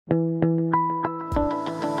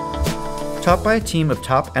Taught by a team of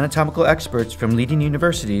top anatomical experts from leading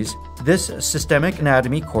universities, this systemic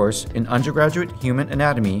anatomy course in undergraduate human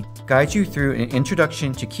anatomy guides you through an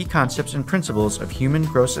introduction to key concepts and principles of human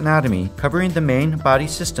gross anatomy, covering the main body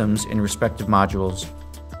systems in respective modules.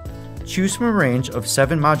 Choose from a range of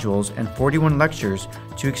 7 modules and 41 lectures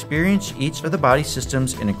to experience each of the body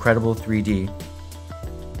systems in incredible 3D.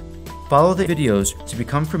 Follow the videos to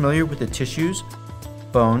become familiar with the tissues,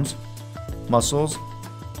 bones, muscles,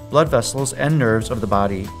 blood vessels, and nerves of the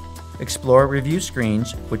body. Explore review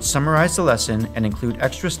screens which summarize the lesson and include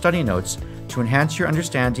extra study notes to enhance your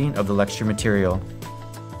understanding of the lecture material.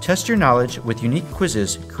 Test your knowledge with unique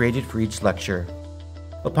quizzes created for each lecture.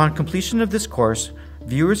 Upon completion of this course,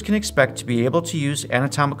 viewers can expect to be able to use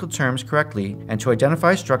anatomical terms correctly and to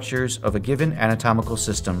identify structures of a given anatomical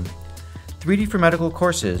system. 3D for Medical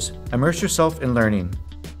courses. Immerse yourself in learning.